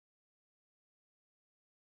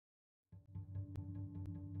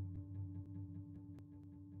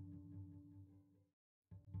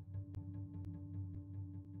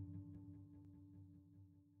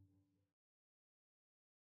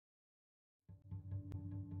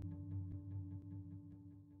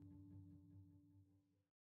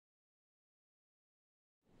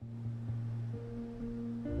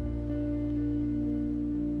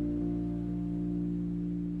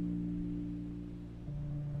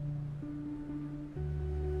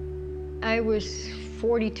I was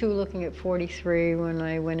 42 looking at 43 when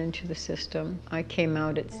I went into the system. I came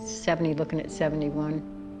out at 70 looking at 71.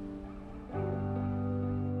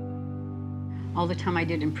 All the time I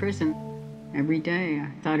did in prison, every day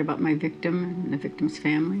I thought about my victim and the victim's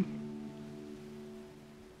family.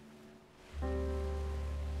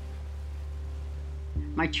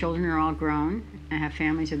 My children are all grown and have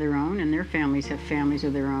families of their own, and their families have families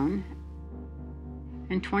of their own.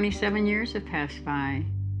 And 27 years have passed by.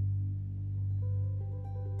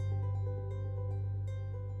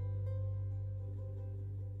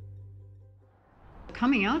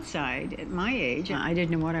 Coming outside at my age, I didn't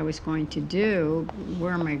know what I was going to do.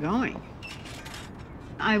 Where am I going?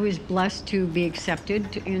 I was blessed to be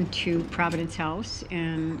accepted into Providence House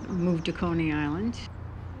and moved to Coney Island.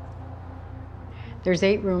 There's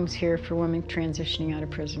 8 rooms here for women transitioning out of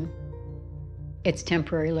prison. It's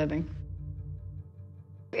temporary living.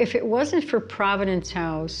 If it wasn't for Providence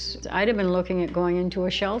House, I'd have been looking at going into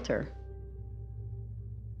a shelter.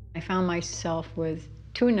 I found myself with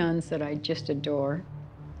 2 nuns that I just adore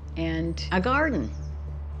and a garden.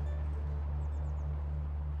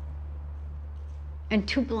 And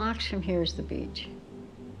 2 blocks from here is the beach.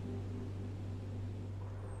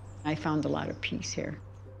 I found a lot of peace here.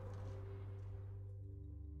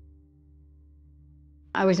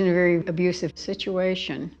 I was in a very abusive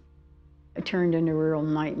situation. It turned into a real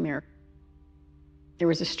nightmare. There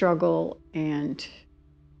was a struggle, and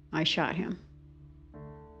I shot him.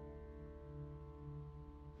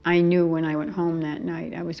 I knew when I went home that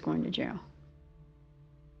night I was going to jail.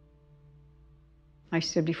 I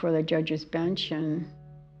stood before the judge's bench, and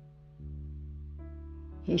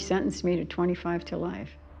he sentenced me to 25 to life.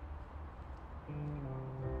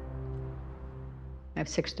 I have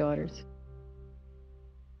 6 daughters.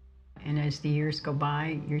 And as the years go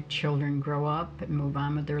by, your children grow up and move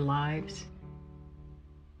on with their lives.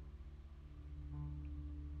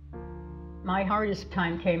 My hardest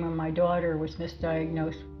time came when my daughter was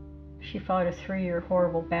misdiagnosed. She fought a 3-year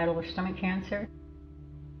horrible battle with stomach cancer.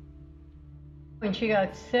 When she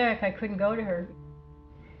got sick, I couldn't go to her.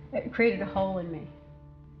 It created a hole in me.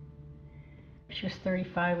 She was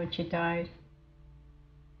 35 when she died.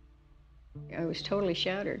 I was totally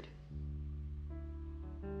shattered.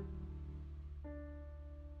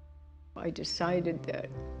 I decided that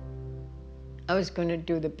I was going to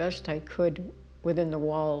do the best I could within the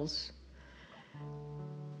walls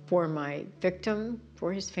for my victim,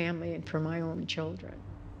 for his family, and for my own children.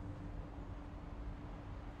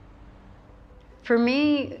 For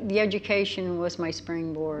me, the education was my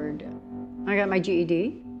springboard. I got my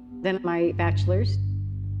GED, then my bachelor's,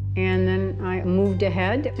 and then I moved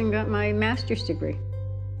ahead and got my master's degree.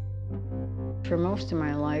 For most of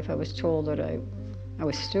my life, I was told that I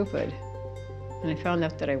was stupid, and I found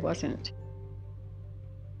out that I wasn't.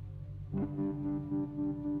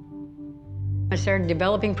 I started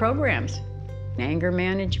developing programs, anger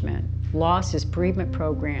management, loss bereavement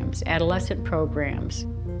programs, adolescent programs.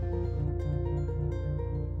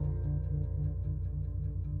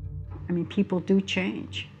 I mean, people do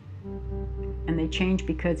change, and they change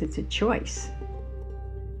because it's a choice.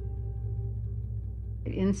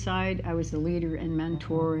 Inside, I was the leader and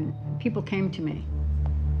mentor, and people came to me.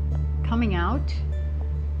 Coming out,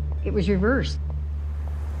 it was reversed.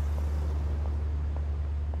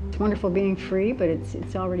 It's wonderful being free, but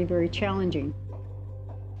it's already very challenging.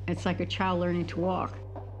 It's like a child learning to walk.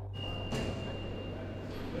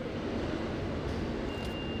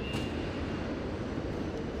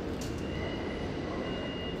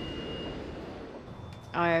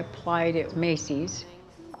 I applied at Macy's.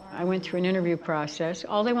 I went through an interview process.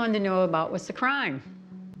 All they wanted to know about was the crime.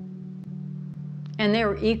 And they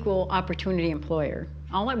were equal opportunity employer.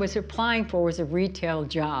 All I was applying for was a retail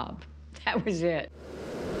job. That was it.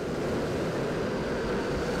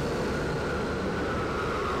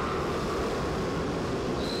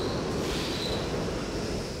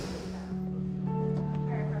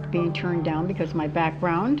 Being turned down because of my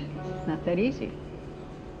background, it's not that easy.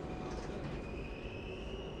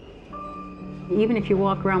 Even if you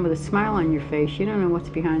walk around with a smile on your face, you don't know what's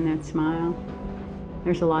behind that smile.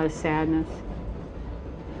 There's a lot of sadness.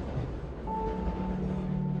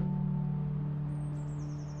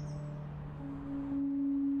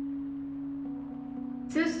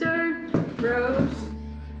 Sister, Rose.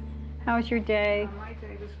 How was your day? My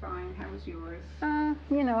day was fine. How was yours?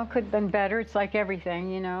 You know, it could have been better. It's like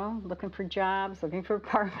everything, you know, looking for jobs, looking for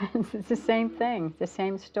apartments. It's the same thing, it's the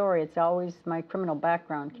same story. It's always my criminal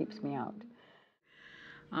background keeps me out.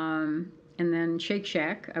 And then Shake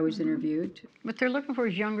Shack, I was interviewed. What they're looking for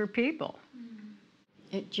is younger people.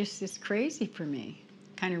 It just is crazy for me.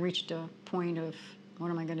 Kind of reached a point of What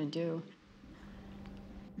am I going to do?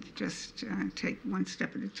 Just take one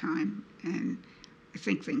step at a time, and I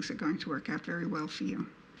think things are going to work out very well for you.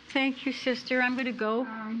 Thank you, sister. I'm going to go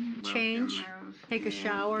change, welcome, Rose. take a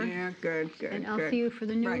shower, Yeah, good. and I'll see you for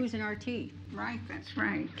the news and our tea. Right, that's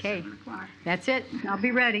right. Okay. 7 o'clock. That's it. I'll be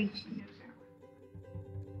ready.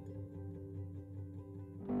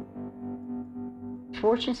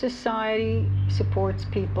 Fortune Society supports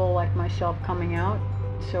people like myself coming out,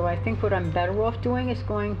 so I think what I'm better off doing is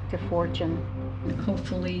going to Fortune.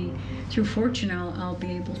 Hopefully, through Fortune, I'll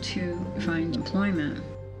be able to find employment.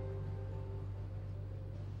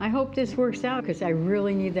 I hope this works out because I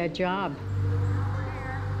really need that job.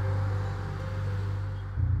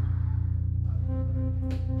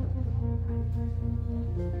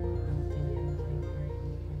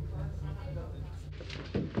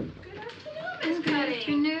 Good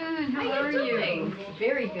afternoon. How are you?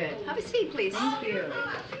 Very good. Have a seat, please. Thank you.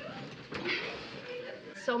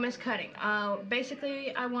 So, Miss Cutting,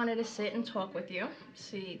 basically, I wanted to sit and talk with you,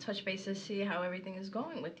 touch bases, see how everything is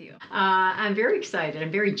going with you. I'm very excited.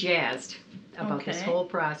 I'm very jazzed about this Okay. whole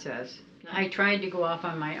process. I tried to go off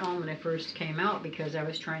on my own when I first came out because I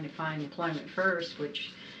was trying to find employment first,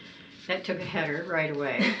 which that took a header right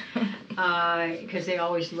away. Because they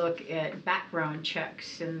always look at background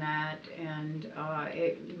checks and that, and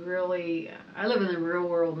it really, I live in the real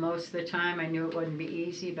world most of the time. I knew it wouldn't be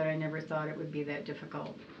easy, but I never thought it would be that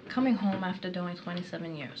difficult. Coming home after doing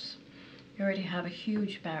 27 years, you already have a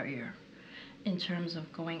huge barrier in terms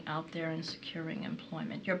of going out there and securing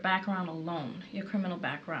employment. Your background alone, your criminal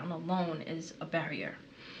background alone is a barrier.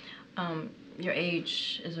 Your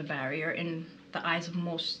age is a barrier in the eyes of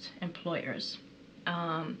most employers.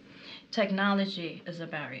 Technology is a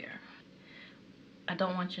barrier. I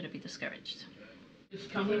don't want you to be discouraged.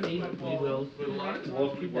 Just come with me. We will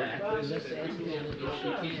walk you back. Let's ask Anna if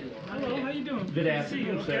she can. Hello, how you doing? Good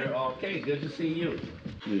afternoon, sir. Okay, good to see you.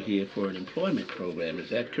 You're here for an employment program, is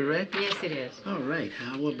that correct? Yes, it is. All right,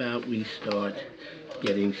 how about we start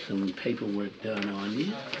getting some paperwork done on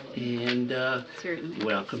you? And Certainly.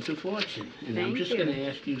 welcome to Fortune. And I'm Thank just you. going to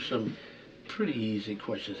ask you some pretty easy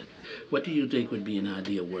questions. What do you think would be an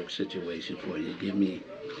ideal work situation for you? Give me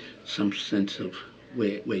some sense of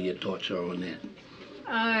where your thoughts are on that.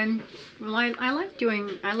 Well, I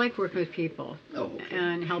like working with people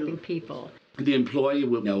and helping people. The employer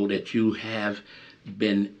will know that you have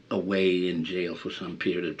been away in jail for some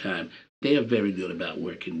period of time. They are very good about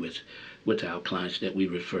working with our clients that we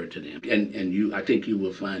refer to them. And you, I think you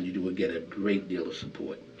will find you will get a great deal of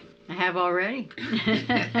support. I have already.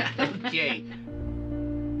 Okay.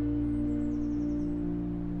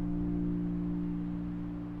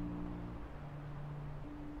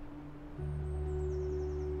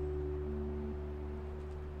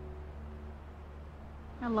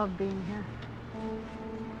 I love being here.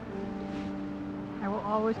 I will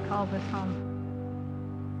always call this home.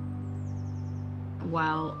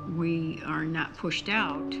 While we are not pushed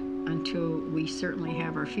out until we certainly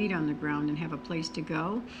have our feet on the ground and have a place to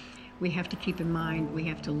go, we have to keep in mind we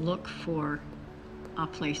have to look for a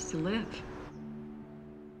place to live.